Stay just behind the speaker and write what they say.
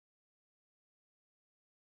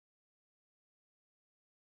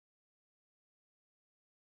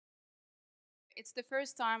it's the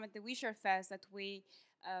first time at the OuiShare Fest that we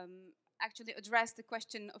actually address the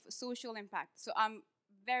question of social impact. So I'm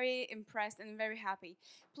very impressed and very happy.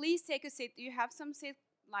 Please take a seat. You have some seat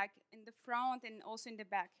like in the front and also in the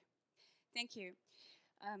back. Thank you.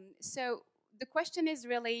 So the question is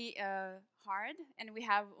really hard, and we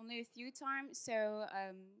have only a few time. So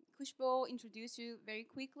Kushbo introduce you very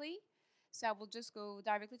quickly. So I will just go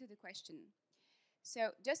directly to the question.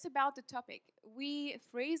 So just about the topic, we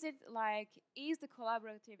phrase it like, is the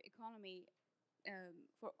collaborative economy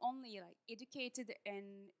for only like educated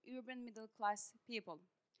and urban middle class people?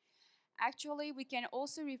 Actually, we can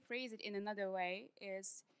also rephrase it in another way: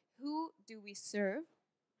 is who do we serve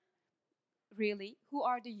really? Who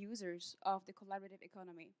are the users of the collaborative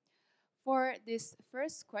economy? For this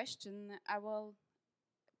first question, I will.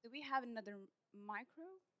 Do we have another micro?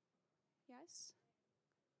 Yes.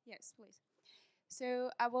 Yes, please.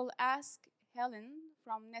 So I will ask Helen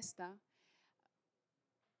from Nesta.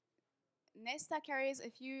 Nesta carries a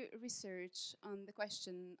few research on the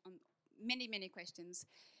question, on many, many questions.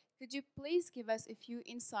 Could you please give us a few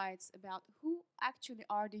insights about who actually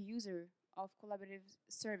are the user of collaborative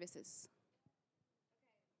services?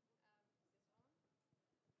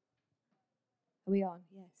 Are we on?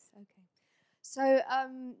 Yes. Okay. So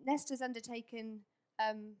Nesta's undertaken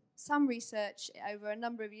some research over a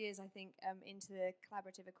number of years, I think, into the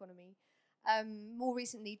collaborative economy. More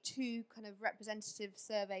recently, two kind of representative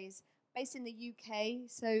surveys based in the UK.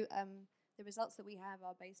 So the results that we have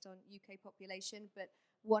are based on UK population, but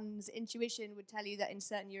one's intuition would tell you that in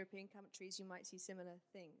certain European countries you might see similar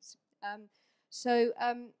things.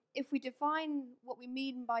 If we define what we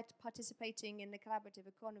mean by participating in the collaborative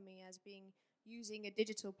economy as being using a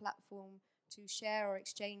digital platform to share or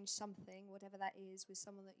exchange something, whatever that is, with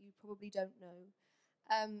someone that you probably don't know,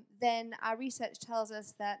 then our research tells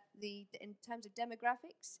us that in terms of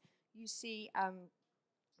demographics, you see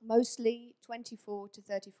mostly 24 to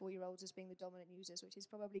 34-year-olds as being the dominant users, which is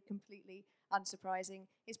probably completely unsurprising.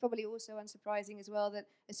 It's probably also unsurprising as well that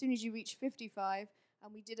as soon as you reach 55,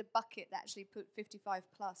 and we did a bucket that actually put 55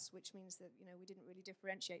 plus, which means that we didn't really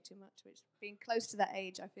differentiate too much. Which, being close to that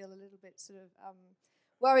age, I feel a little bit sort of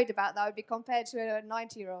worried about that would be compared to a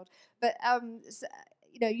 90-year-old. But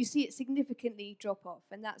you see it significantly drop off,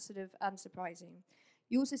 and that's sort of unsurprising.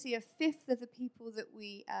 You also see a fifth of the people that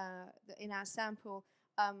we that in our sample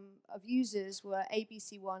of users were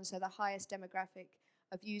ABC1, so the highest demographic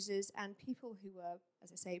of users, and people who were,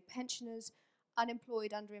 as I say, pensioners,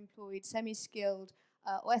 unemployed, underemployed, semi-skilled,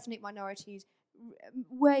 or ethnic minorities,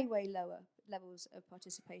 way, way lower levels of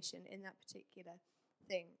participation in that particular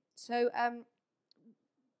thing. So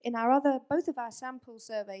in both of our sample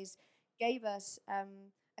surveys gave us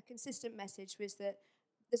a consistent message, was that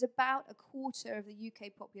there's about a quarter of the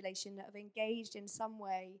UK population that have engaged in some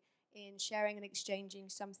way in sharing and exchanging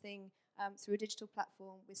something through a digital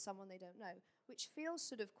platform with someone they don't know, which feels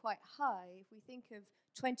sort of quite high. If we think of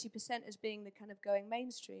 20% as being the kind of going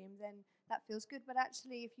mainstream, then that feels good. But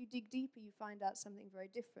actually, if you dig deeper, you find out something very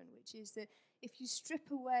different, which is that if you strip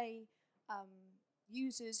away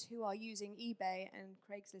users who are using eBay and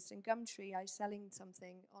Craigslist and Gumtree are selling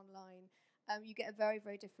something online, you get a very,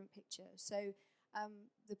 very different picture. So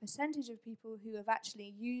the percentage of people who have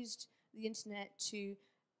actually used the internet to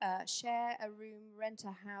share a room, rent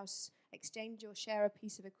a house, exchange or share a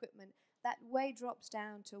piece of equipment, that way drops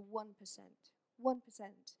down to 1%. 1%.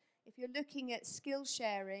 If you're looking at skill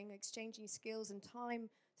sharing, exchanging skills and time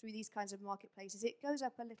through these kinds of marketplaces, it goes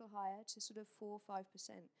up a little higher to sort of 4 or 5%.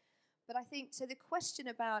 But I think, so the question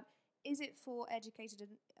about, is it for educated and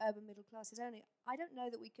urban middle classes only? I don't know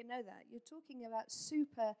that we can know that. You're talking about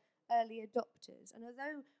super early adopters. And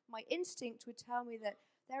although my instinct would tell me that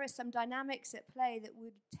there are some dynamics at play that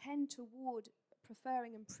would tend toward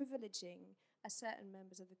preferring and privileging a certain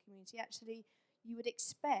members of the community, actually you would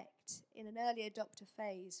expect in an early adopter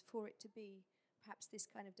phase for it to be perhaps this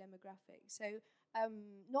kind of demographic. So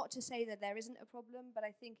not to say that there isn't a problem, but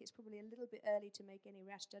I think it's probably a little bit early to make any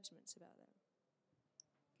rash judgments about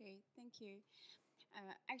that. Okay, thank you.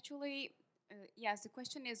 Actually, yes, the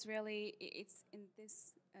question is really, it's in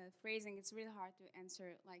this phrasing, it's really hard to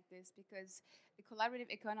answer like this, because the collaborative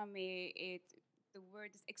economy, the word,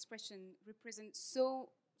 this expression represents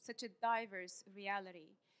such a diverse reality.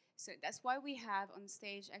 So that's why we have on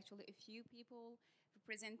stage actually a few people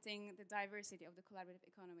representing the diversity of the collaborative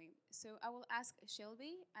economy. So I will ask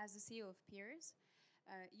Shelby, as the CEO of Peers.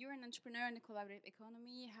 You're an entrepreneur in the collaborative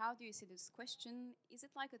economy. How do you see this question? Is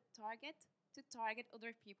it like a target to target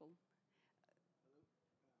other people?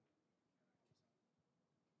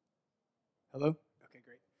 Hello? Okay,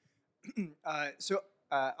 great.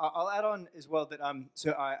 I'll add on as well that I'm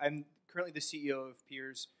currently the CEO of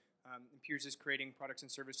Peers. Peers is creating products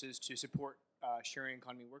and services to support sharing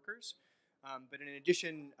economy workers. But in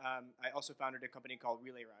addition, I also founded a company called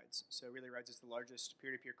Relay Rides. So Relay Rides is the largest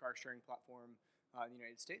peer-to-peer car sharing platform in the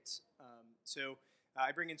United States.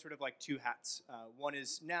 I bring in sort of like two hats. One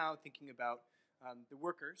is now thinking about the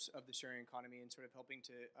workers of the sharing economy and sort of helping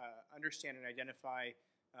to understand and identify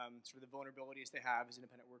sort of the vulnerabilities they have as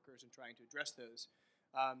independent workers and trying to address those.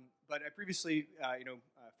 But I previously,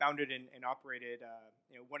 founded and operated,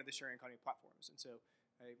 one of the sharing economy platforms, and so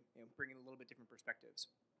I bring in a little bit different perspectives.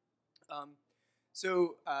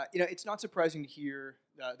 It's not surprising to hear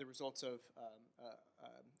the results of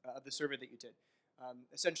the survey that you did.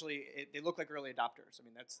 Essentially, they look like early adopters. I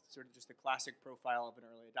mean, that's sort of just the classic profile of an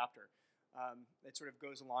early adopter. It sort of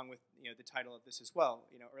goes along with the title of this as well.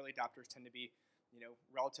 Early adopters tend to be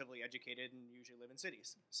relatively educated and usually live in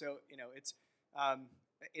cities. So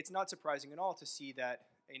it's not surprising at all to see that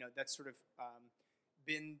that's sort of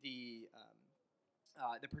been the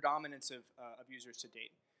predominance of users to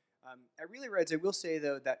date. At Relay Rides, I will say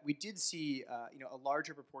though that we did see a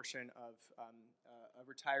larger proportion of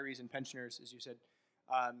retirees and pensioners, as you said,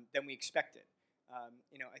 than we expected.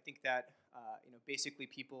 I think that basically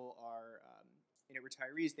people are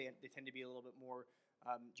retirees. They tend to be a little bit more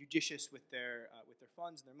judicious with their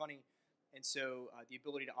funds and their money, and so the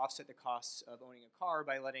ability to offset the costs of owning a car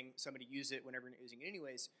by letting somebody use it whenever they're using it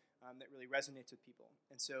anyways, that really resonates with people.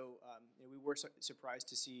 And so we were surprised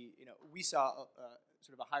to see, we saw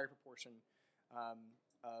sort of a higher proportion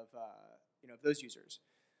of those users.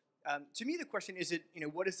 To me, the question isn't,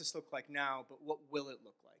 what does this look like now, but what will it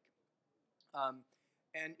look like?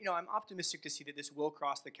 I'm optimistic to see that this will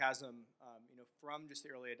cross the chasm, from just the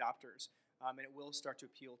early adopters, and it will start to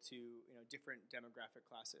appeal to, different demographic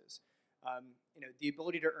classes. The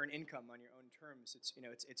ability to earn income on your own terms,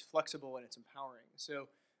 it's flexible and it's empowering. So,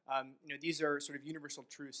 these are sort of universal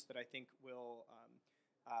truths that I think will,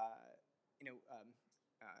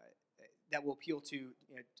 that will appeal to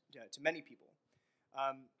many people.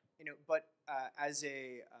 But as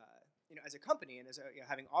a company and as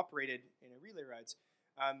having operated Relay Rides,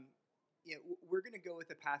 we're going to go with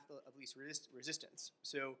a path of least resistance.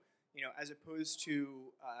 So, as opposed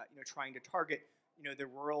to trying to target the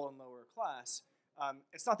rural and lower class,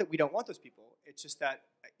 it's not that we don't want those people. It's just that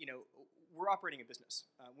we're operating a business.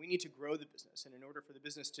 We need to grow the business, and in order for the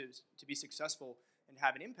business to be successful and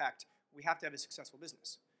have an impact, we have to have a successful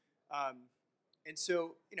business. And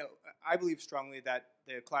so, I believe strongly that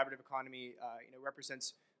the collaborative economy,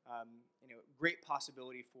 represents, great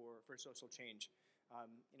possibility for social change.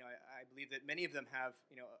 I believe that many of them have,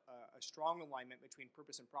 a strong alignment between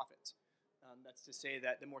purpose and profits. That's to say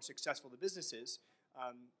that the more successful the business is,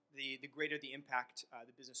 the greater the impact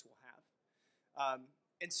the business will have.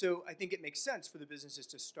 And so I think it makes sense for the businesses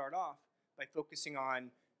to start off by focusing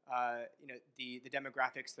on, the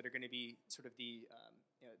demographics that are going to be sort of the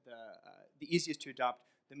easiest to adopt,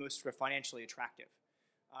 the most sort of financially attractive.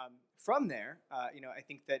 From there, I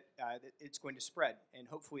think that it's going to spread, and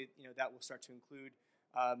hopefully, that will start to include,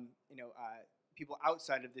 people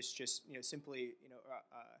outside of this just, simply,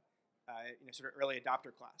 sort of early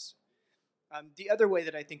adopter class. The other way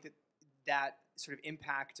that I think that sort of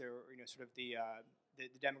impact or sort of the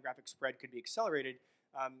demographic spread could be accelerated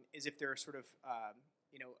is if there are sort of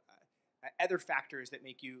other factors that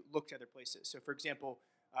make you look to other places. So, for example,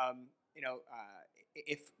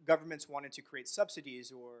 if governments wanted to create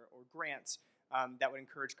subsidies or grants that would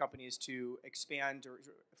encourage companies to expand or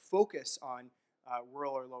focus on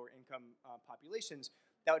rural or lower income populations,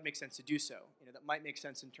 that would make sense to do so. That might make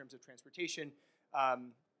sense in terms of transportation, or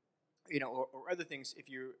other things. If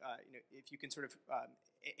you can sort of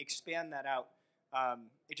expand that out,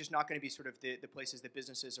 it's just not going to be sort of the places that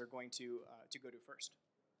businesses are going to go to first.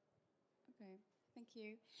 Okay, thank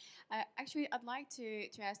you. Actually, I'd like to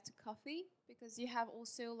ask Koffi, because you have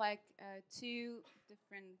also like two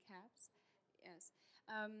different caps. Yes.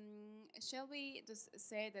 Shelby does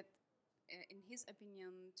say that, in his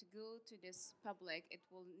opinion, to go to this public, it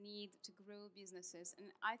will need to grow businesses. And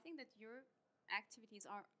I think that your activities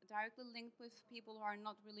are directly linked with people who are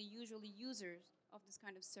not really usually users of this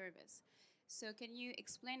kind of service. So can you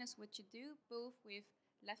explain us what you do, both with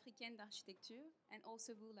l'Africaine d'Architecture and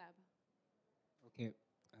also WooLab? Okay.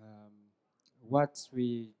 What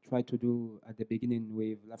we try to do at the beginning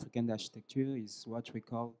with l'Africaine d'Architecture is what we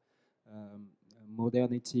call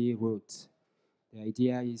modernity route. The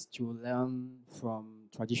idea is to learn from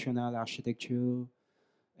traditional architecture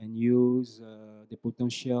and use the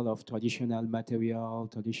potential of traditional material,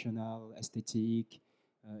 traditional aesthetic,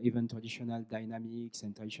 even traditional dynamics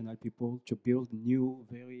and traditional people to build new,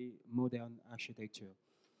 very modern architecture.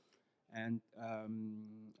 And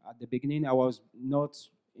at the beginning, I was not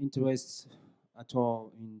interested at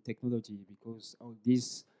all in technology because all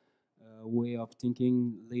this way of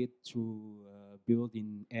thinking led to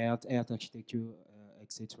building earth architecture,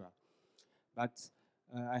 etc. But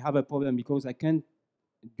I have a problem because I can't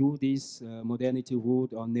do this modernity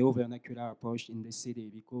route or neo-vernacular approach in the city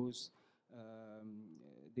because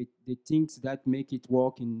the things that make it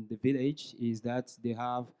work in the village is that they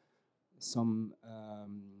have some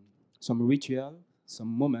ritual, some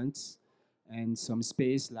moments, and some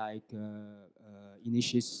space like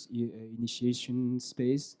initiation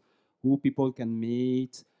space, who people can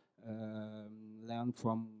meet, learn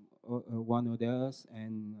from one others,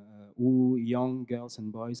 and who young girls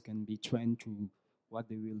and boys can be trained to what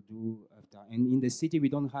they will do after. And in the city, we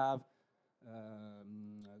don't have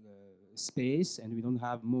space, and we don't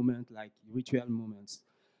have moment like ritual moments.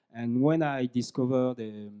 And when I discovered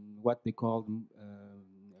what they call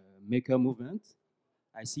maker movement,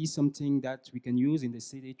 I see something that we can use in the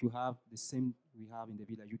city to have the same we have in the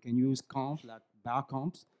village. You can use camps, like bar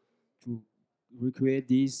camps, to recreate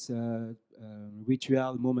these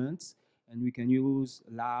ritual moments, and we can use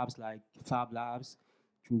labs like fab labs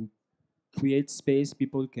to create space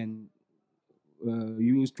people can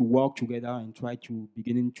use to work together and try to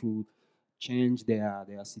beginning to change their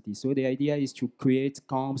city. So the idea is to create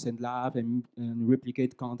camps and labs and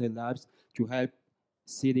replicate camps and labs to help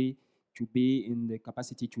city to be in the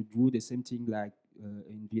capacity to do the same thing like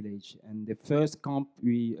in village. And the first camp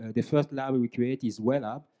the first lab we create is Well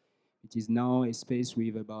Lab. It is now a space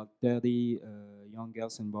with about 30 young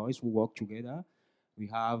girls and boys who work together. We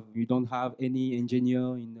don't have any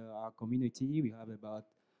engineer in our community. We have about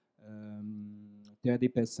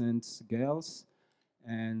 30% girls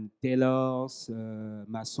and tailors,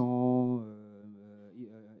 maçons,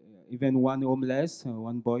 even one homeless,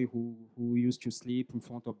 one boy who used to sleep in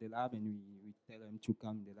front of the lab, and we tell him to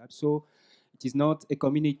come in the lab. So it is not a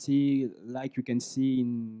community like you can see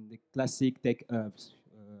in the classic tech hubs.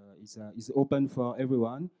 It's open for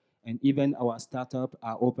everyone, and even our startups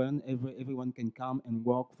are open. Everyone can come and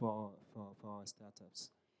work for our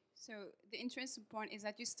startups. So the interesting point is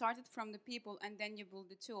that you started from the people and then you build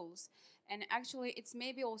the tools. And actually, it's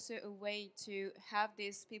maybe also a way to have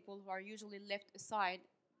these people who are usually left aside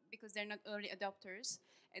because they're not early adopters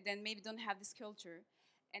and then maybe don't have this culture.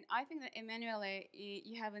 And I think that Emanuele,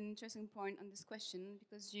 you have an interesting point on this question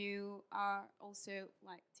because you are also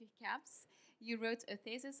like TCAPS. You wrote a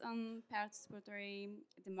thesis on participatory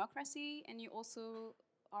democracy, and you are also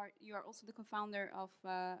the co-founder of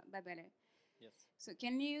Babele. Yes. So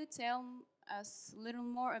can you tell us a little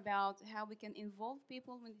more about how we can involve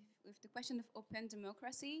people with the question of open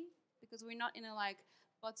democracy? Because we're not in a like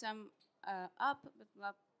bottom up, but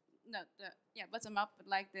bottom up, but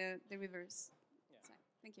like the reverse. Yeah. So,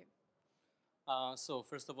 thank you. So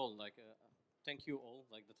first of all, thank you all.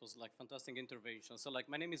 That was fantastic intervention. So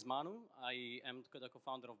my name is Manu. I am the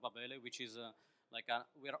co-founder of Babele, which is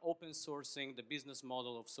we are open sourcing the business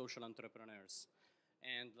model of social entrepreneurs.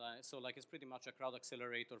 And so it's pretty much a crowd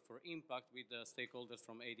accelerator for impact with stakeholders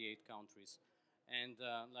from 88 countries. And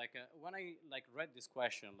when I read this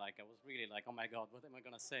question, I was really oh my God, what am I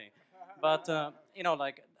gonna say? But I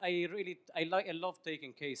love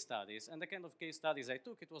taking case studies, and the kind of case studies I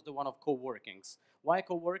took, it was the one of co-workings. Why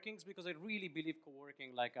co-workings? Because I really believe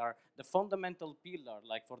co-working are the fundamental pillar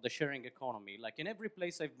for the sharing economy. In every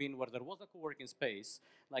place I've been where there was a co-working space,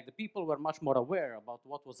 the people were much more aware about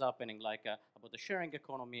what was happening, about the sharing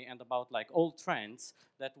economy and about all trends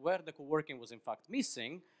that where the co-working was in fact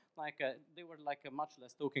missing. They were much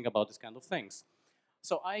less talking about these kind of things.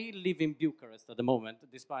 So I live in Bucharest at the moment,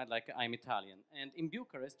 despite I'm Italian. And in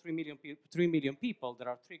Bucharest, 3 million people, there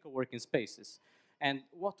are 3 co-working spaces. And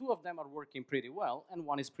 2 of them are working pretty well, and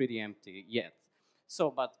 1 is pretty empty yet.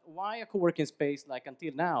 So, but why a co-working space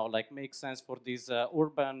until now makes sense for these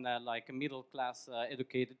urban middle-class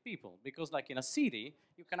educated people? Because in a city,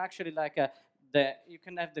 you can actually you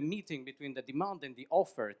can have the meeting between the demand and the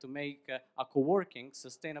offer to make a co-working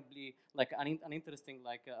sustainably an interesting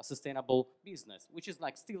a sustainable business, which is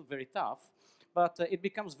still very tough, but it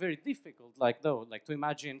becomes very difficult to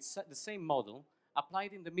imagine the same model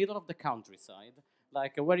applied in the middle of the countryside,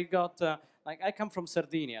 where you got I come from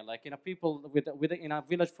Sardinia, in a people in a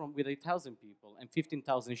village with 8,000 people and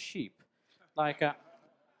 15,000 sheep,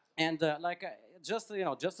 just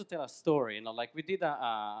to tell a story, we did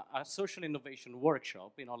a social innovation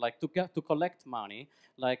workshop, to collect money,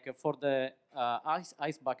 for the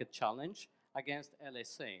ice bucket challenge against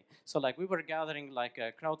LSA. So we were gathering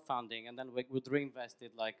crowdfunding, and then we would reinvest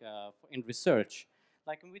it in research.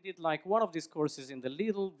 Like we did like one of these courses in the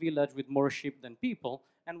little village with more sheep than people,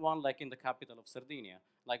 and one like in the capital of Sardinia,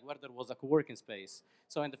 like where there was a co-working space.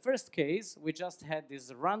 So in the first case, we just had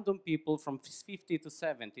these random people from 50 to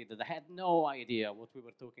 70 that had no idea what we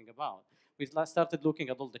were talking about. We started looking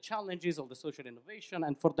at all the challenges, all the social innovation,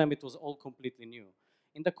 and for them it was all completely new.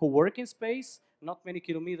 In the co-working space, not many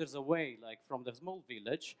kilometers away, like from the small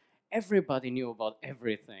village, everybody knew about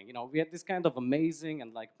everything. You know, we had this kind of amazing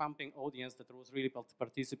and like pumping audience that was really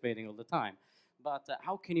participating all the time. But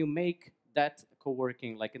how can you make that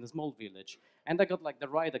co-working like in a small village? And I got like the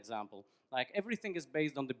right example. Like everything is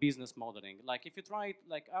based on the business modeling. Like if you try,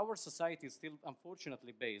 like our society is still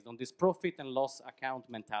unfortunately based on this profit and loss account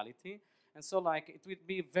mentality. And so like it would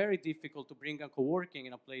be very difficult to bring a co-working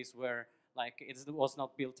in a place where like it was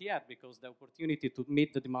not built yet, because the opportunity to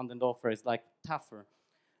meet the demand and offer is like tougher.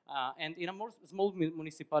 And in a more small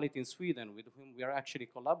municipality in Sweden with whom we are actually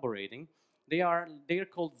collaborating, they're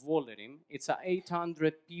called Vålerim. It's a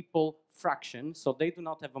 800 people fraction, so they do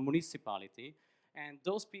not have a municipality. And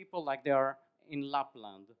those people, like they are in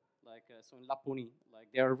Lapland, like so in Laponi, like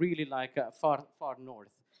they are really like far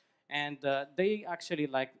north. And they actually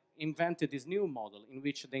like invented this new model in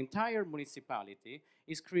which the entire municipality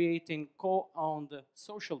is creating co-owned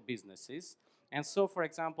social businesses. And so, for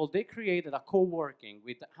example, they created a co-working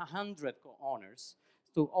with 100 co-owners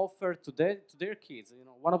to offer to their kids, you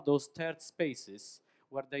know, one of those third spaces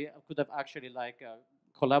where they could have actually like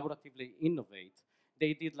collaboratively innovate.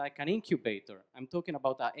 They did like an incubator. I'm talking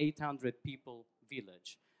about an 800 people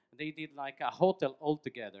village. They did like a hotel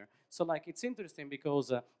altogether. So like it's interesting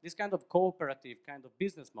because this kind of cooperative kind of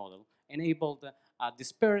business model enabled a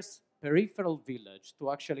dispersed peripheral village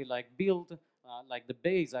to actually like build like the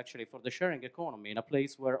base actually for the sharing economy in a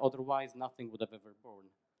place where otherwise nothing would have ever born.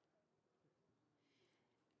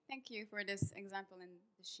 Thank you for this example in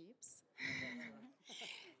the sheeps.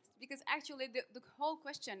 Because actually the whole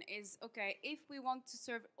question is, okay, if we want to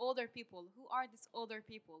serve older people, who are these older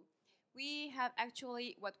people? We have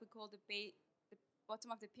actually what we call the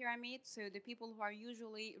bottom of the pyramid, so the people who are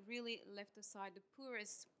usually really left aside, the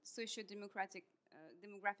poorest socio-demographic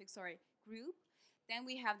group. Then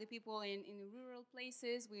we have the people in rural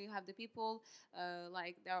places. We have the people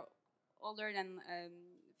like they're older than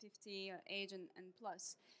 50 age and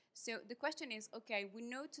plus. So the question is, okay, we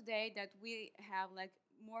know today that we have like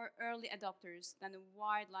more early adopters than a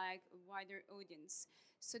wider audience.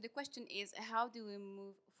 So the question is, how do we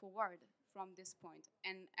move forward from this point?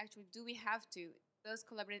 And actually, do we have to? Does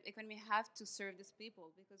collaborative economy have to serve these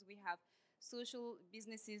people? Because we have social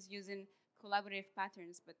businesses using collaborative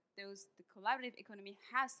patterns, but the collaborative economy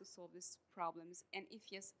has to solve these problems. And if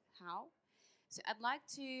yes, how? So I'd like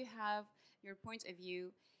to have your point of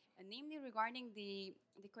view, namely regarding the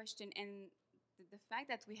question and the fact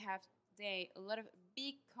that we have today a lot of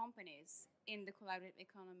big companies in the collaborative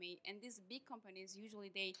economy, and these big companies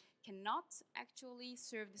usually they cannot actually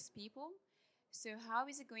serve these people. So how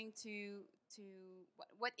is it going to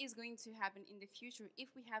what is going to happen in the future if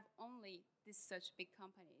we have only these such big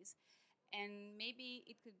companies? And maybe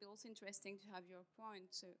it could be also interesting to have your point.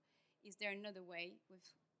 So is there another way with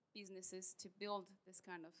businesses to build this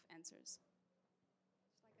kind of answers?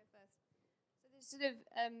 Shall I go first? So there's sort of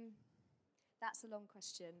that's a long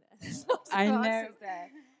question. I know. Answers there.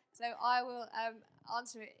 So I will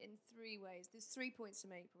answer it in three ways. There's 3 points to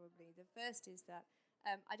make probably. The first is that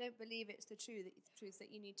I don't believe it's the truth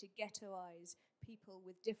that you need to ghettoize people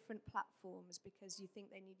with different platforms because you think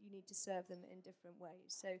you need to serve them in different ways.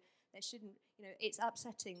 So there shouldn't, it's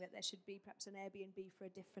upsetting that there should be perhaps an Airbnb for a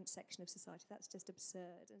different section of society. That's just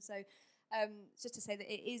absurd. And so just to say that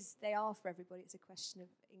they are for everybody. It's a question of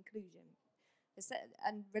inclusion.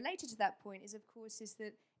 And related to that point is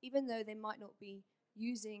that even though they might not be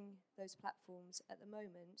using those platforms at the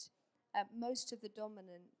moment, most of the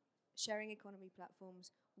dominant sharing economy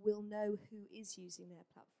platforms will know who is using their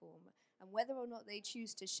platform. And whether or not they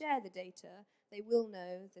choose to share the data, they will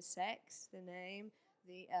know the sex, the name,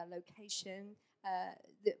 the location,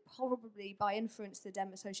 probably by inference the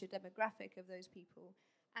socio-demographic of those people,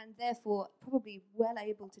 and therefore probably well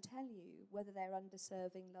able to tell you whether they're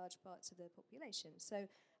underserving large parts of their population. So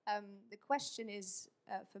the question is,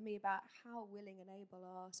 for me, about how willing and able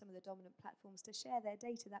are some of the dominant platforms to share their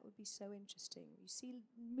data. That would be so interesting. You see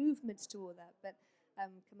movements toward that, but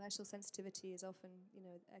commercial sensitivity is often,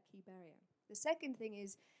 a key barrier. The second thing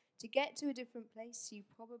is, to get to a different place, you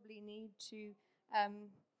probably need to,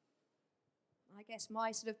 I guess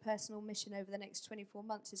my sort of personal mission over the next 24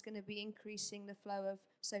 months is going to be increasing the flow of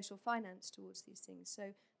social finance towards these things.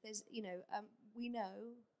 So there's, we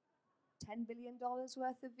know $10 billion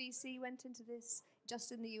worth of VC went into this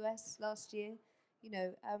just in the US last year.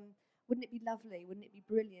 Wouldn't it be lovely, wouldn't it be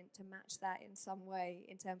brilliant to match that in some way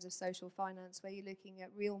in terms of social finance, where you're looking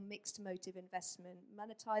at real mixed motive investment,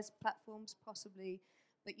 monetized platforms possibly,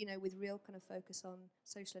 but with real kind of focus on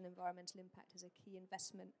social and environmental impact as a key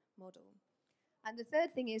investment model. And the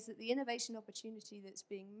third thing is that the innovation opportunity that's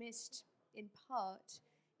being missed in part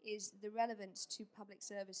is the relevance to public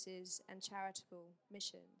services and charitable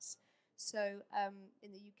missions. So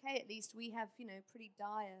in the UK, at least, we have pretty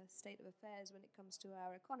dire state of affairs when it comes to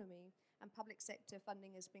our economy, and public sector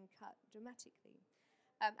funding has been cut dramatically.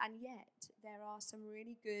 And yet, there are some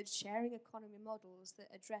really good sharing economy models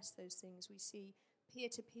that address those things. We see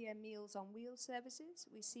peer-to-peer Meals on Wheels services.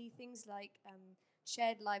 We see things like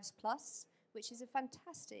Shared Lives Plus, which is a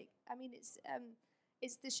fantastic. I mean, it's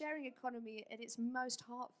the sharing economy at its most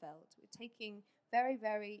heartfelt. We're taking very,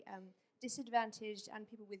 very disadvantaged and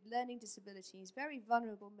people with learning disabilities, very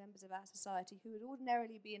vulnerable members of our society who would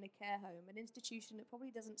ordinarily be in a care home, an institution that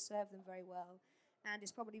probably doesn't serve them very well and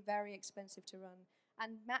is probably very expensive to run,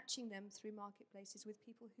 and matching them through marketplaces with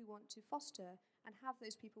people who want to foster and have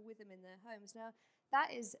those people with them in their homes. Now,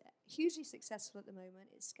 that is hugely successful at the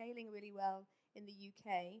moment. It's scaling really well in the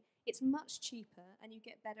UK. It's much cheaper and you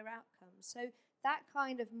get better outcomes. So that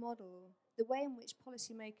kind of model, the way in which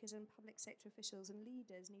policymakers and public sector officials and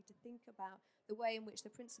leaders need to think about the way in which the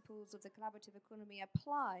principles of the collaborative economy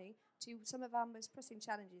apply to some of our most pressing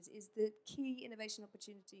challenges, is the key innovation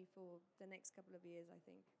opportunity for the next couple of years, I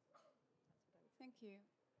think. Thank you.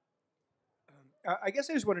 I guess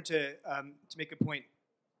I just wanted to make a point.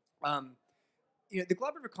 The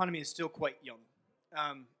collaborative economy is still quite young.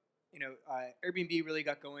 Airbnb really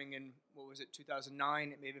got going in,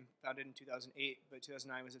 2009? It may have been founded in 2008, but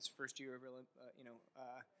 2009 was its first year of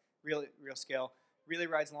real scale. Relay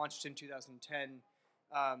Rides launched in 2010.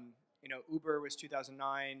 Uber was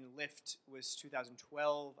 2009. Lyft was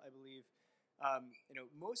 2012, I believe.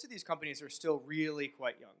 Most of these companies are still really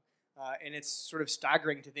quite young. And it's sort of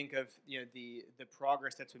staggering to think of the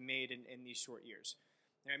progress that's been made in these short years.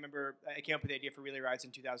 And I remember I came up with the idea for Relay Rides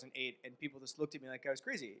in 2008, and people just looked at me like I was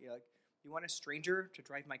crazy. You want a stranger to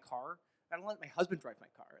drive my car? I don't let my husband drive my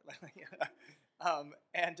car.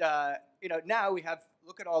 Now we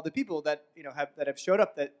look at all the people that have showed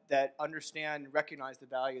up that understand and recognize the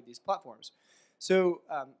value of these platforms. So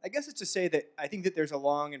I guess it's to say that I think that there's a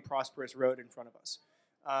long and prosperous road in front of us.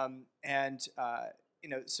 I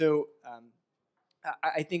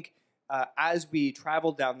think as we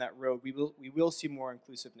travel down that road, we will see more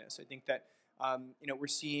inclusiveness. I think that we're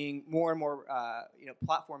seeing more and more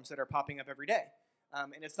platforms that are popping up every day,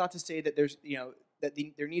 and it's not to say that there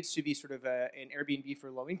needs to be sort of an Airbnb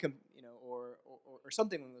for low income, or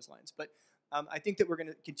something along those lines. But I think that we're going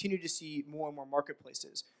to continue to see more and more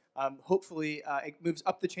marketplaces. Hopefully, it moves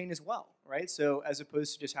up the chain as well, right? So as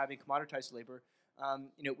opposed to just having commoditized labor,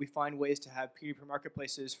 we find ways to have peer-to-peer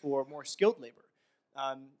marketplaces for more skilled labor.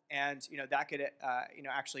 That could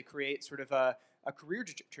actually create sort of a career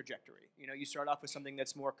trajectory. You start off with something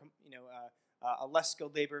that's more a less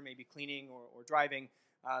skilled labor, maybe cleaning or driving,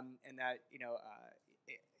 and that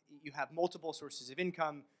you have multiple sources of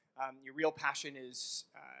income. Your real passion is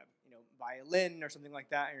violin or something like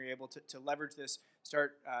that, and you're able to leverage this.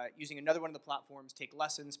 Start using another one of the platforms, take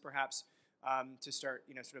lessons perhaps. To start,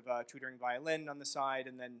 tutoring violin on the side,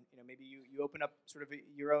 and then, maybe you open up sort of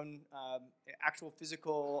your own actual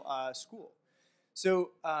physical school.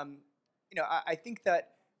 So, I think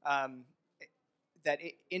that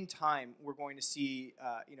in time we're going to see,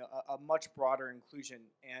 a much broader inclusion,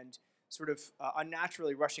 and sort of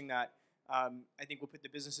unnaturally rushing that, I think will put the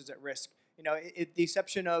businesses at risk. The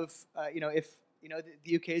exception of, if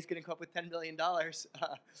the UK is going to come up with $10 billion,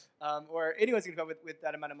 or anyone's going to come up with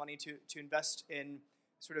that amount of money to invest in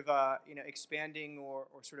sort of expanding or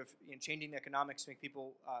sort of changing the economics to make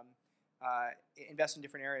people invest in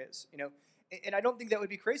different areas. And I don't think that would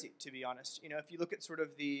be crazy, to be honest. If you look at sort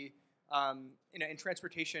of the in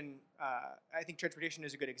transportation, I think transportation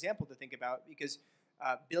is a good example to think about, because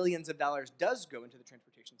billions of dollars does go into the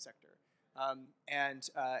transportation sector.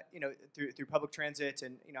 Through public transit,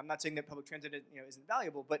 and I'm not saying that public transit isn't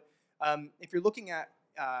valuable, but if you're looking at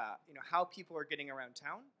how people are getting around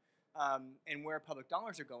town and where public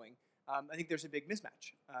dollars are going, I think there's a big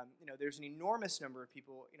mismatch. There's an enormous number of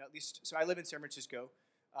people. At least, so I live in San Francisco,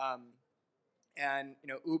 and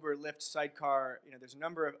Uber, Lyft, Sidecar. There's a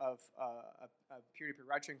number of peer-to-peer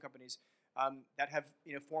ride-sharing companies that have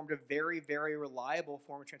formed a very, very reliable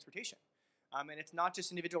form of transportation. And it's not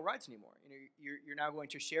just individual rides anymore. You're now going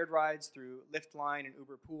to shared rides through Lyft Line and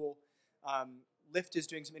Uber Pool. Lyft is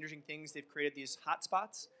doing some interesting things. They've created these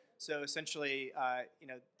hotspots. So essentially,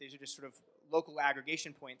 these are just sort of local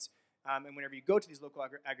aggregation points. And whenever you go to these local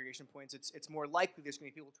aggregation points, it's more likely there's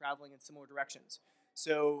going to be people traveling in similar directions.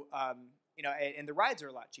 So and the rides are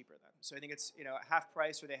a lot cheaper then. So I think it's half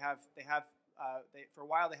price, or they for a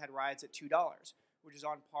while they had rides at $2, which is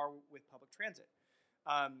on par with public transit.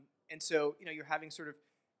 And so you're having sort of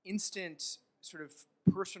instant, sort of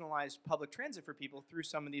personalized public transit for people through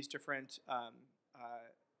some of these different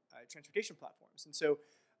transportation platforms. And so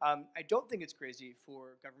I don't think it's crazy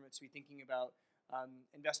for governments to be thinking about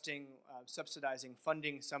investing, subsidizing,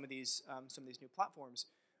 funding some of these new platforms,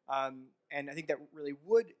 and I think that really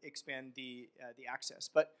would expand the access.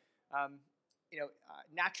 But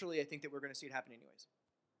naturally, I think that we're going to see it happen anyways.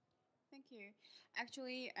 Thank you.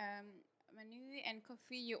 Actually, Manu and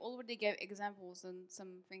Koffi, you already gave examples on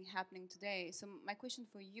something happening today. So my question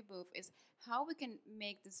for you both is how we can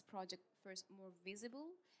make this project first more visible,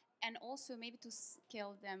 and also maybe to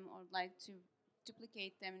scale them, or like to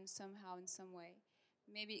duplicate them in some way.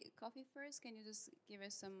 Maybe Koffi first. Can you just give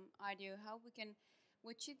us some idea how we can,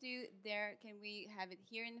 what you do there, can we have it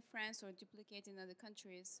here in France or duplicate in other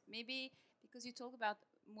countries? Maybe because you talk about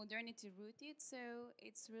modernity rooted, so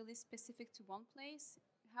it's really specific to one place.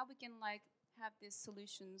 How we can like have these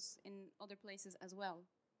solutions in other places as well?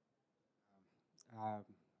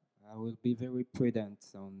 I will be very prudent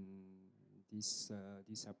on this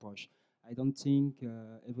approach. I don't think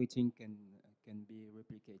everything can be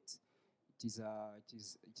replicated. It is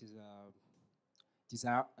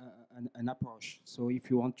an approach. So if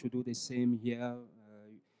you want to do the same here,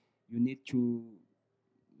 you need to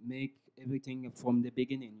make everything from the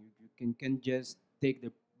beginning. You can just take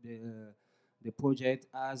the project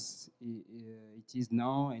as it is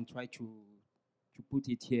now and try to put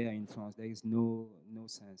it here in France. There is no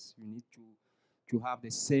sense. You need to have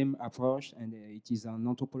the same approach, and it is an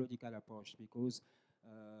anthropological approach, because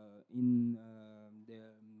in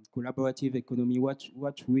the collaborative economy,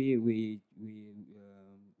 what we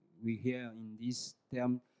hear in this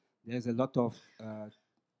term, there's a lot of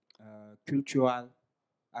cultural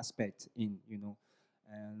aspect in,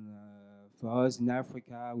 and for us in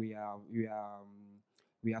Africa, we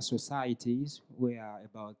are societies. We are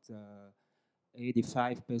about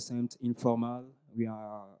 85% informal. We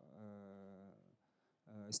are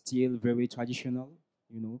still very traditional,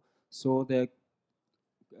 So the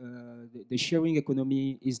sharing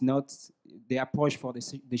economy is not the approach for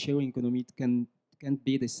the sharing economy. It can't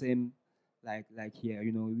be the same like here.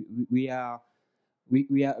 We are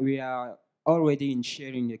already in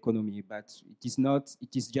sharing economy, but it is not.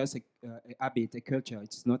 It is just a habit, a culture.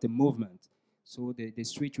 It's not a movement. So the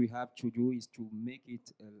switch we have to do is to make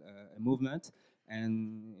it a movement,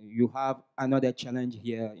 and you have another challenge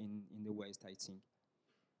here in the West, I think.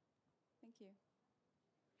 Thank you.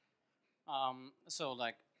 So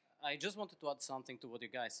like, I just wanted to add something to what you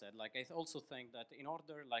guys said. Like, I also think that in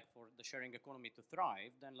order, like, for the sharing economy to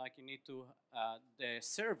thrive, then like you need to, the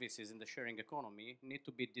services in the sharing economy need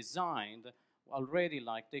to be designed already,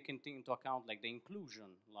 like taking into account like the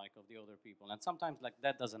inclusion, like, of the other people. And sometimes like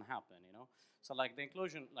that doesn't happen, So like the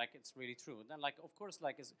inclusion, like, it's really true. Then like, of course,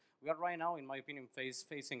 like, we are right now, in my opinion,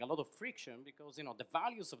 facing a lot of friction, because the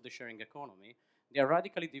values of the sharing economy, they are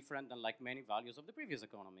radically different than like many values of the previous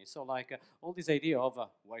economy. So like all this idea of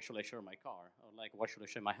why should I share my car, or like why should I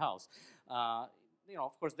share my house?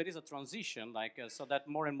 Of course, there is a transition, like so that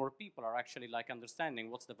more and more people are actually like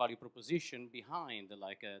understanding what's the value proposition behind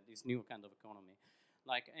like this new kind of economy.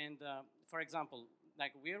 Like, and for example,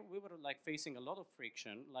 like we were like facing a lot of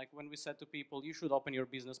friction, like when we said to people, you should open your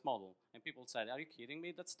business model, and people said, are you kidding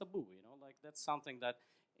me? That's taboo, like that's something that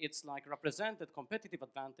it's like represented competitive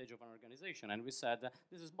advantage of an organization. And we said,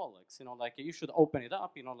 this is bollocks, like you should open it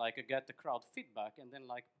up, like get the crowd feedback, and then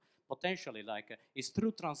like potentially like it's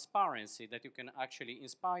through transparency that you can actually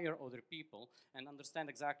inspire other people and understand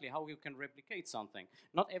exactly how you can replicate something.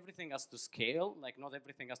 Not everything has to scale, like not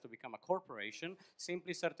everything has to become a corporation.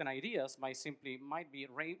 Simply certain ideas might be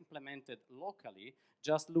re-implemented locally,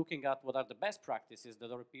 just looking at what are the best practices that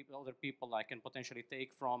other people like can potentially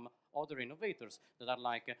take from other innovators that are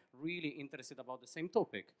like really interested about the same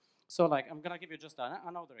topic. So like, I'm gonna give you just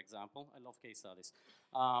another example. I love case studies.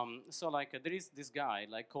 So like, there is this guy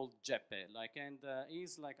like called Jeppe, like, and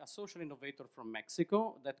he's like a social innovator from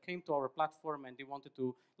Mexico that came to our platform, and he wanted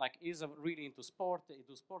to, like, he's really into sport, he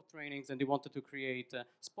do sport trainings, and he wanted to create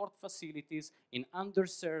sport facilities in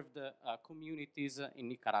underserved communities in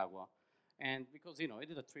Nicaragua. And because, I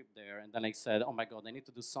did a trip there, and then I said, oh my God, I need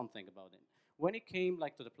to do something about it. when he came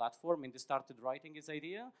like to the platform and he started writing his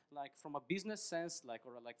idea, like from a business sense, like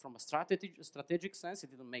or like from a strategic sense,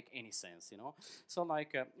 it didn't make any sense, you know. So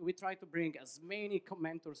like we try to bring as many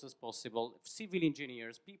mentors as possible, civil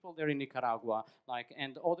engineers, people there in Nicaragua, like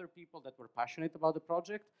and other people that were passionate about the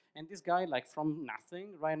project. And this guy, like from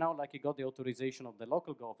nothing, right now, like he got the authorization of the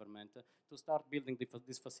local government to start building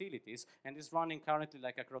these facilities, and is running currently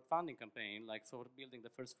like a crowdfunding campaign, like for building the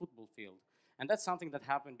first football field. And that's something that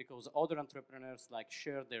happened because other entrepreneurs like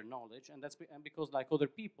share their knowledge, and and because like other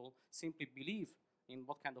people simply believe in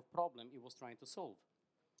what kind of problem he was trying to solve.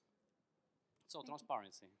 So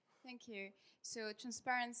transparency. Thank you. So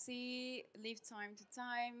transparency, leave time to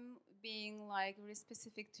time, being like really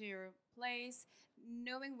specific to your place,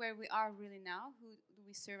 knowing where we are really now, who do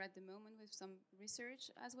we serve at the moment with some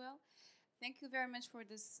research as well. Thank you very much for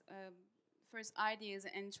this first ideas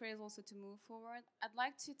and trails also to move forward. I'd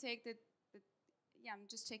like to take yeah, I'm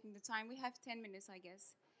just checking the time. We have 10 minutes, I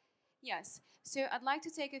guess. Yes. So I'd like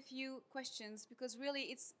to take a few questions because really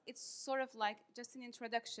it's sort of like just an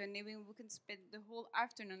introduction. Maybe we can spend the whole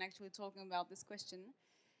afternoon actually talking about this question.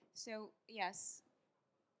 So yes,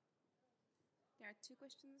 there are two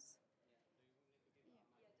questions.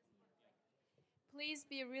 Please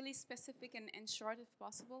be really specific and short if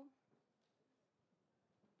possible.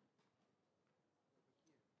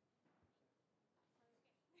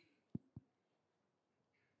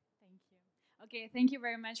 Thank you. Okay, thank you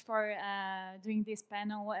very much for doing this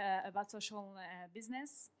panel about social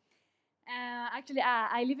business. Actually,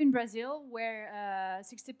 I live in Brazil, where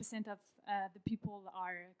 60% of the people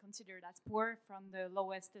are considered as poor from the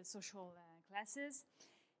lowest social classes.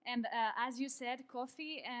 And as you said,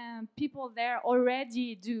 Koffi, people there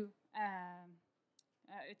already do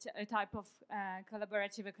a type of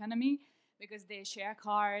collaborative economy because they share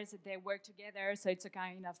cars, they work together, so it's a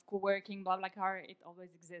kind of co-working, blah, blah, car, it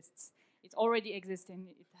always exists. It already exists and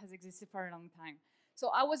it has existed for a long time. So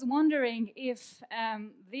I was wondering if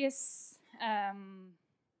this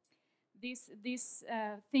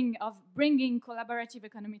thing of bringing collaborative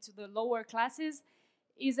economy to the lower classes,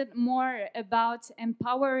 is it more about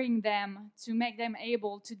empowering them to make them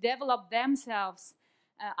able to develop themselves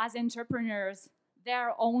as entrepreneurs,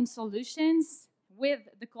 their own solutions with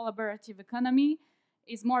the collaborative economy,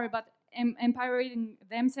 is more about empowering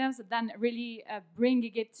themselves than really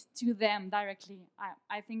bringing it to them directly.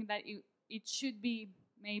 I think that it should be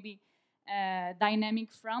maybe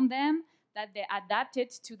dynamic from them, that they adapt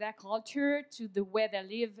it to their culture, to the way they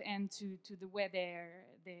live, and to the way they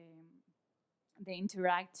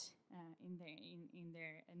interact in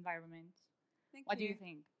their environment. What do you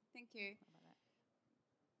think? Thank you.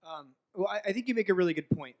 Well, I think you make a really good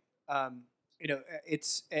point. You know,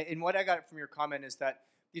 it's and what I got from your comment is that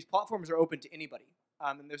these platforms are open to anybody,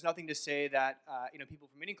 and there's nothing to say that you know, people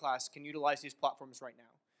from any class can utilize these platforms right now.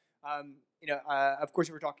 You know, of course,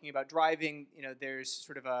 if we're talking about driving, you know, there's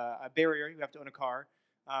sort of a barrier. You have to own a car,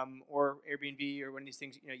 or Airbnb, or one of these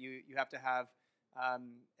things. You know, you have to have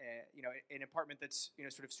you know, an apartment that's, you know,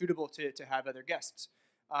 sort of suitable to have other guests.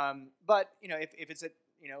 But you know, if it's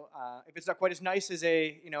you know, if it's not quite as nice as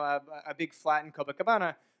you know, a big flat in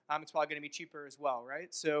Copacabana, it's probably going to be cheaper as well,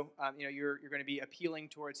 right? So you know, you're going to be appealing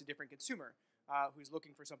towards a different consumer who's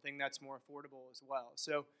looking for something that's more affordable as well.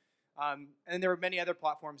 So and there are many other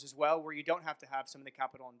platforms as well where you don't have to have some of the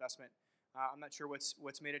capital investment. I'm not sure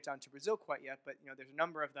what's made it down to Brazil quite yet, but you know, there's a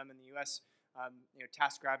number of them in the U.S. You know,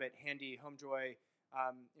 TaskRabbit, Handy, HomeJoy.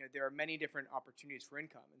 You know, there are many different opportunities for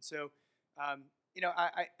income, and so you know,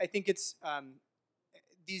 I think it's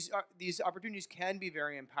these opportunities can be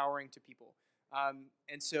very empowering to people.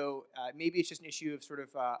 And so maybe it's just an issue of sort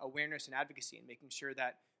of awareness and advocacy, and making sure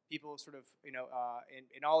that people sort of, you know,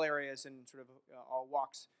 in all areas and sort of all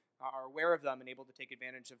walks are aware of them and able to take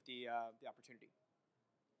advantage of the opportunity.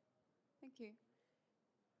 Thank you.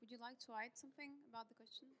 Would you like to add something about the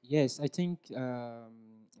question? Yes, I think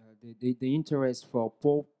the interest for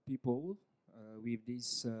poor people with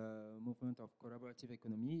this movement of collaborative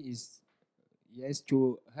economy is, yes,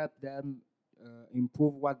 to help them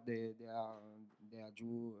improve what they are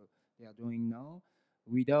doing now,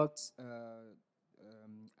 without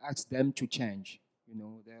ask them to change. You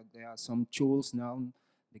know, there are some tools now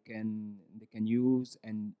they can use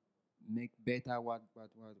and make better what they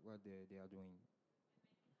are doing.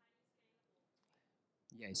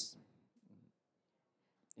 Yes.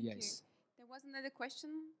 Thank Yes. you. There was another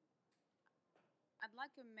question. I'd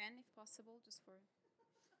like a man, if possible, just for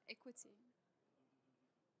equity.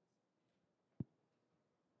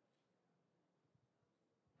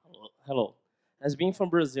 Hello. As being from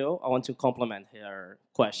Brazil, I want to compliment her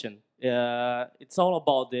question. It's all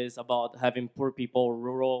about this, about having poor people,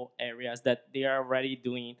 rural areas that they are already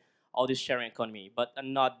doing all this sharing economy, but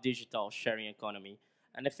not digital sharing economy.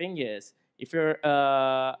 And the thing is, if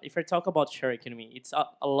you talk about sharing economy, it's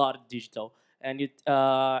a lot digital, and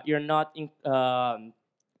you're not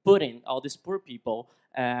putting all these poor people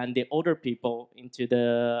and the older people into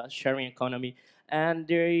the sharing economy, and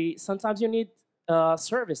they sometimes you need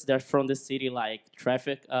service there from the city like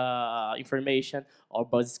traffic information or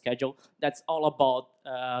bus schedule. That's all about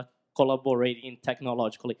collaborating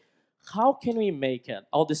technologically. How can we make it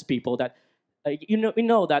all these people that we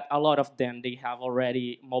know that a lot of them they have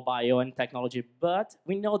already mobile and technology, but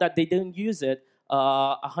we know that they don't use it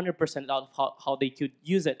 100% of how they could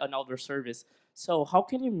use it on other service. So how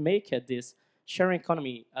can you make it this sharing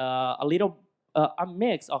economy a little a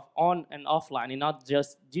mix of on and offline and not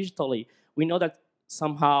just digitally? We know that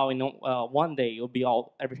somehow one day it'll be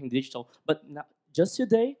all everything digital, but not, just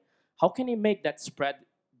today, how can you make that spread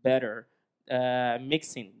better,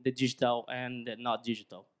 mixing the digital and the not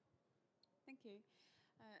digital? Thank you.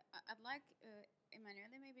 I'd like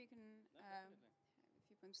Emanuele, maybe you can have a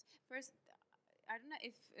few points. First, I don't know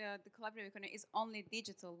if the collaborative economy is only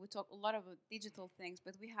digital. We talk a lot about digital things,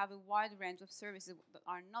 but we have a wide range of services that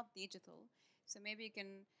are not digital. So maybe you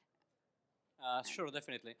can. Sure,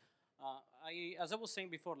 definitely. As I was saying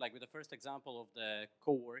before, like with the first example of the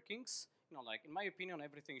co-workings, like in my opinion,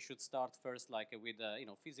 everything should start first, like with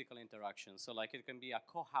physical interaction. So like it can be a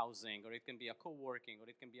co-housing, or it can be a co-working, or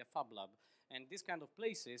it can be a fab lab, and these kind of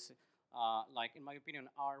places, like in my opinion,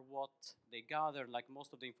 are what they gather like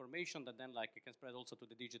most of the information that then like it can spread also to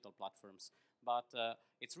the digital platforms. But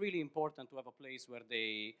it's really important to have a place where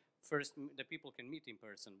the people can meet in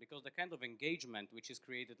person, because the kind of engagement which is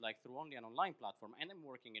created like through only an online platform and I'm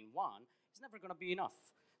working in one is never going to be enough.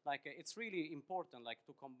 Like it's really important like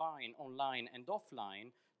to combine online and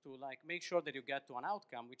offline to like make sure that you get to an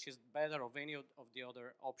outcome which is better of any of the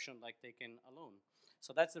other option like taken alone.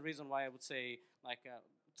 So that's the reason why I would say like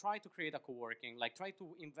try to create a co-working, like try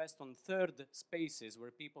to invest on third spaces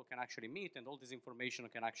where people can actually meet and all this information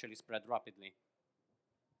can actually spread rapidly.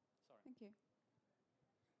 Sorry. Thank you.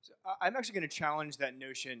 So I'm actually going to challenge that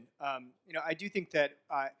notion. I do think that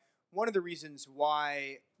one of the reasons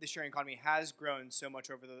why the sharing economy has grown so much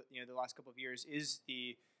over the last couple of years is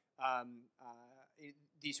the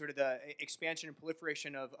sort of the expansion and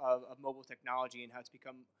proliferation of mobile technology and how it's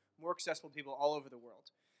become more accessible to people all over the world.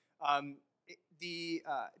 The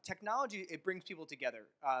technology, it brings people together.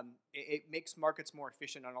 It makes markets more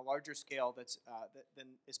efficient on a larger scale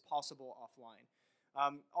than is possible offline.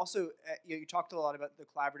 Also, you talked a lot about the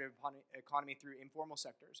collaborative economy through informal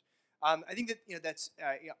sectors. I think that that's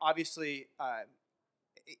obviously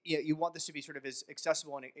you want this to be sort of as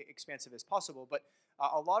accessible and expansive as possible, but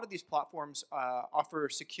a lot of these platforms offer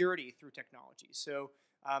security through technology. So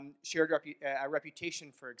shared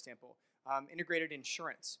reputation, for example, integrated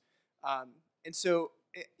insurance, and so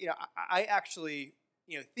I actually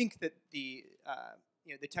think that the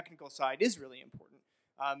technical side is really important,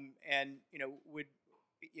 and would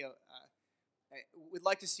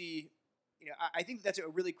like to see. I think that's a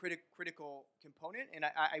really critical component, and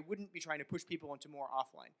I wouldn't be trying to push people into more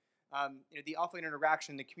offline. The offline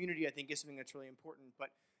interaction, the community, I think, is something that's really important. But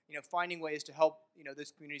finding ways to help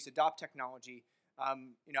those communities adopt technology,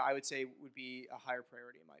 I would say would be a higher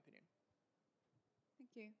priority in my opinion.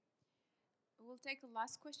 Thank you. We'll take a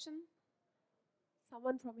last question.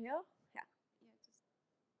 Someone from here? Yeah.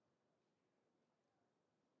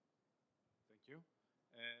 Thank you.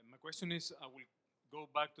 My question is, I will go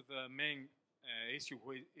back to the main issue,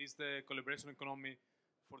 which is the collaboration economy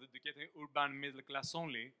for the educated urban middle class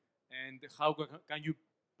only, and how can you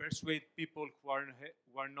persuade people who are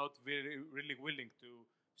not really willing to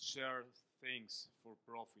share things for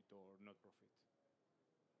profit or not profit?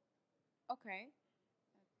 Okay.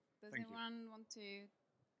 Does anyone want to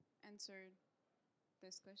answer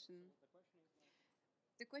this question?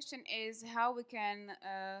 The question is how we can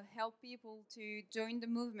help people to join the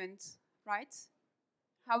movement, right?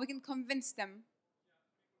 How we can convince them.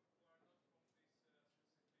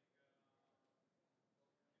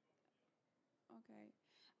 Okay.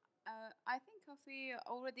 I think Koffi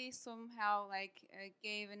already somehow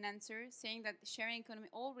gave an answer saying that the sharing economy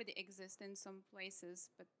already exists in some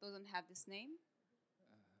places but doesn't have this name.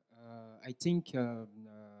 I think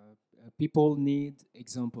people need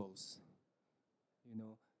examples,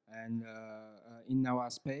 and in our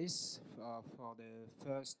space for the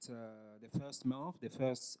first month, the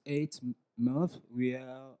first 8 months, we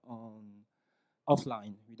are on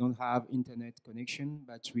offline. We don't have internet connection,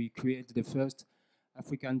 but we create the first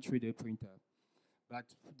African 3D printer. But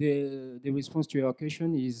the response to your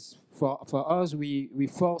question is, for us, we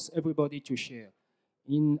force everybody to share.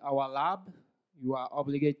 In our lab, you are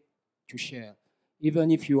obligated to share. Even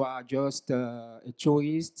if you are just a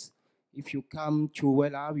tourist, if you come to a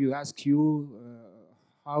lab, you ask you,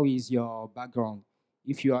 how is your background?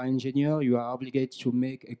 If you are an engineer, you are obligated to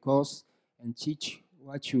make a course and teach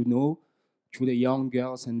what you know to the young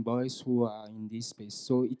girls and boys who are in this space.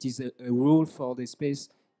 So it is a rule for the space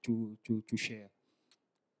to share.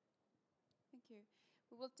 Thank you.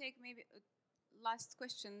 We will take maybe a last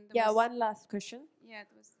question. One last question. Yeah, it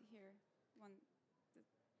was here. One.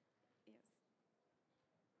 Yes.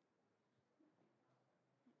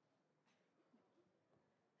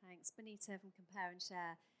 Thanks, Benita from Compare and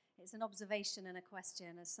Share. It's an observation and a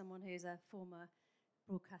question as someone who's a former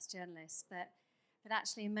broadcast journalist, but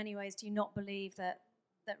actually in many ways do you not believe that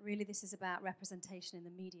really this is about representation in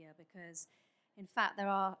the media? Because in fact there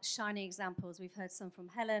are shining examples. We've heard some from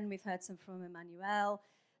Helen, we've heard some from Emanuele.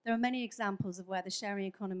 There are many examples of where the sharing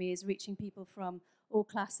economy is reaching people from all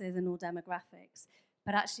classes and all demographics.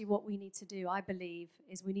 But actually what we need to do, I believe,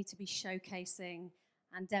 is we need to be showcasing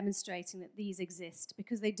and demonstrating that these exist,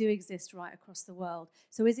 because they do exist right across the world.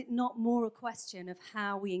 So is it not more a question of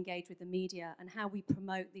how we engage with the media and how we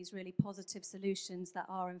promote these really positive solutions that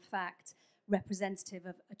are in fact representative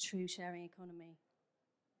of a true sharing economy?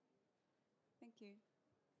 Thank you.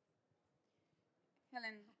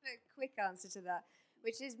 Helen. A quick answer to that,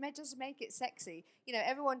 which is just make it sexy. You know,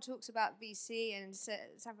 everyone talks about VC and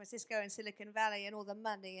San Francisco and Silicon Valley and all the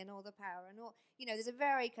money and all the power and all, you know, there's a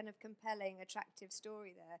very kind of compelling, attractive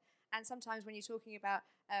story there. And sometimes when you're talking about,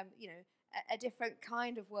 you know, a different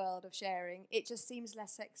kind of world of sharing, it just seems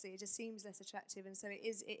less sexy, it just seems less attractive, and so it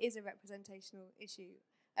is a representational issue.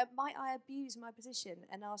 Might I abuse my position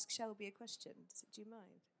and ask Shelby a question? Do you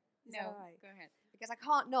mind? Is that all right? Go ahead. Because I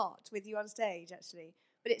can't not with you on stage, actually.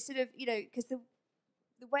 But it's sort of, you know, because the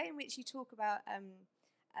way in which you talk about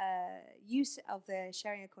use of the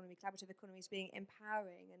sharing economy, collaborative economies being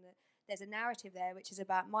empowering, and there's a narrative there which is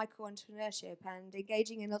about micro-entrepreneurship and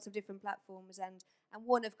engaging in lots of different platforms and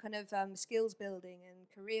one of kind of skills building and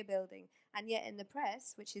career building. And yet in the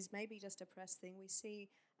press, which is maybe just a press thing, we see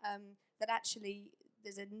that actually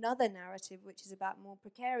there's another narrative which is about more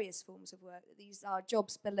precarious forms of work, that these are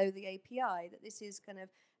jobs below the API, that this is kind of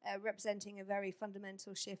representing a very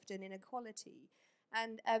fundamental shift in inequality.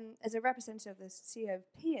 And as a representative of the CEO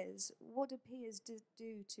of peers, what do peers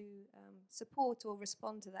do to support or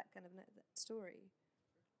respond to that kind of that story?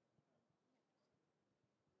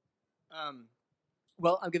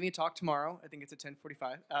 Well, I'm giving a talk tomorrow. I think it's at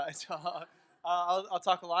 10:45. So I'll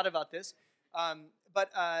talk a lot about this.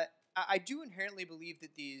 But I do inherently believe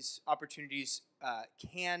that these opportunities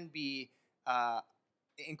can be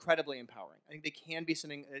incredibly empowering. I think they can be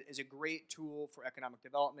something that is a great tool for economic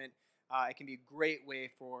development. It can be a great way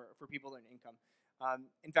for people to earn income.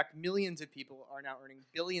 In fact, millions of people are now earning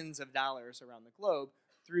billions of dollars around the globe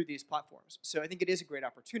through these platforms. So I think it is a great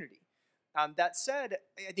opportunity. That said,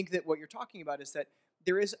 I think that what you're talking about is that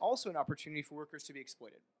there is also an opportunity for workers to be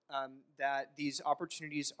exploited. That these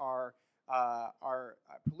opportunities are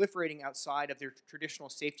proliferating outside of their traditional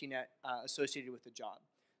safety net associated with the job.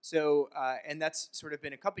 So, and that's sort of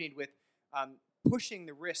been accompanied with pushing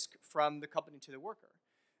the risk from the company to the worker.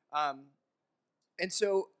 And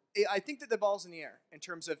so I think that the ball's in the air in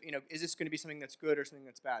terms of, you know, is this going to be something that's good or something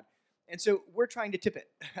that's bad? And so we're trying to tip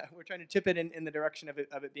it. We're trying to tip it in the direction of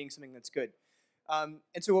it being something that's good. And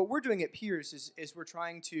so what we're doing at Peers is we're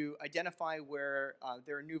trying to identify where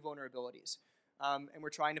there are new vulnerabilities. And we're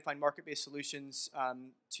trying to find market-based solutions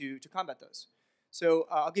to combat those. So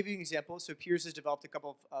I'll give you an example. So Peers has developed a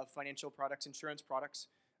couple of financial products, insurance products,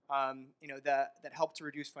 you know, that help to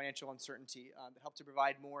reduce financial uncertainty, that help to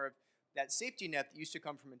provide more of that safety net that used to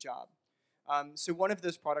come from a job. So one of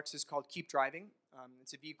those products is called Keep Driving.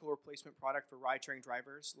 It's a vehicle replacement product for ride-sharing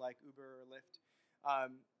drivers like Uber or Lyft.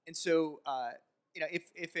 And so, you know,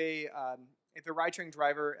 if a ride-sharing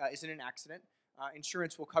driver is in an accident,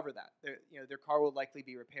 insurance will cover that. Their car will likely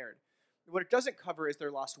be repaired. What it doesn't cover is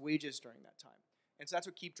their lost wages during that time. And so that's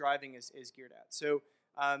what Keep Driving is geared at. So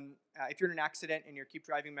if you're in an accident and you're a Keep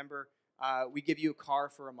Driving member, we give you a car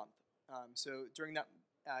for a month. So during that,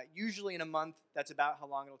 usually in a month, that's about how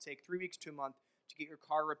long it'll take, 3 weeks to a month, to get your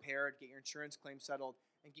car repaired, get your insurance claim settled,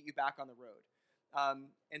 and get you back on the road.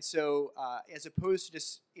 And so as opposed to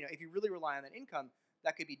just, you know, if you really rely on that income,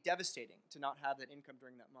 that could be devastating to not have that income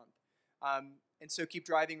during that month. And so Keep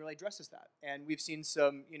Driving really addresses that. And we've seen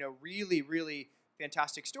some, you know, really, really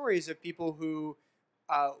fantastic stories of people who,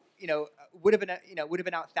 you know, would have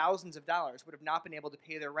been out thousands of dollars, would have not been able to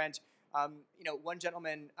pay their rent One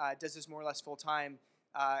gentleman does this more or less full time,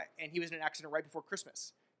 and he was in an accident right before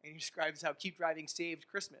Christmas. And he describes how Keep Driving saved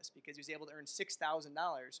Christmas because he was able to earn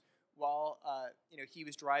 $6,000 while he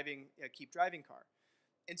was driving a Keep Driving car.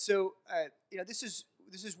 And so this is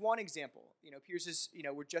one example. Piers is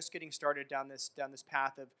we're just getting started down this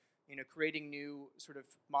path of creating new sort of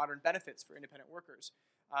modern benefits for independent workers.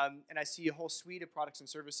 And I see a whole suite of products and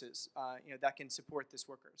services that can support this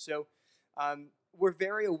worker. So we're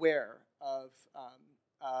very aware of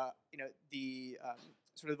the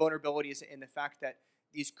sort of vulnerabilities in the fact that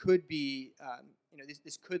these could be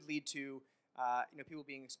this could lead to people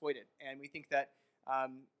being exploited, and we think that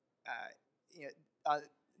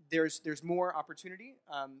there's more opportunity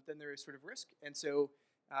than there is sort of risk, and so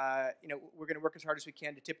we're going to work as hard as we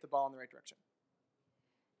can to tip the ball in the right direction.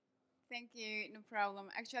 Thank you, no problem.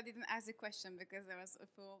 Actually, I didn't ask the question because there was a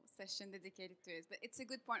full session dedicated to it. But it's a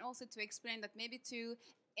good point also to explain that maybe to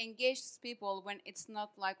engage people when it's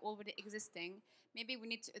not like already existing, maybe we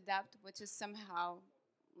need to adapt, which is somehow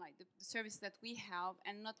like the service that we have,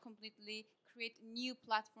 and not completely create new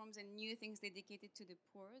platforms and new things dedicated to the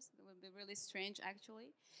poor. That would be really strange,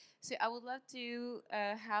 actually. So I would love to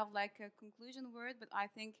have like a conclusion word, but I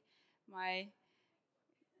think my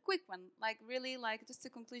quick one, like really like just a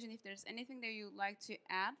conclusion, if there's anything that you'd like to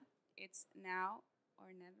add, it's now or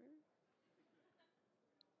never.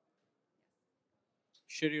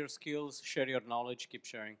 Share your skills, share your knowledge, keep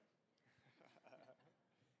sharing.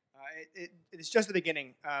 It's just the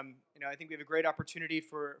beginning. I think we have a great opportunity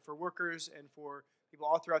for workers and for people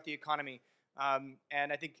all throughout the economy.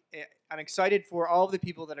 And I think I'm excited for all of the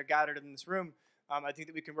people that are gathered in this room. I think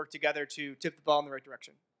that we can work together to tip the ball in the right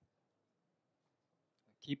direction.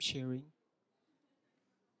 Keep sharing.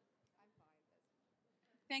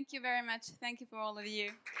 Thank you very much. Thank you for all of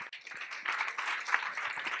you.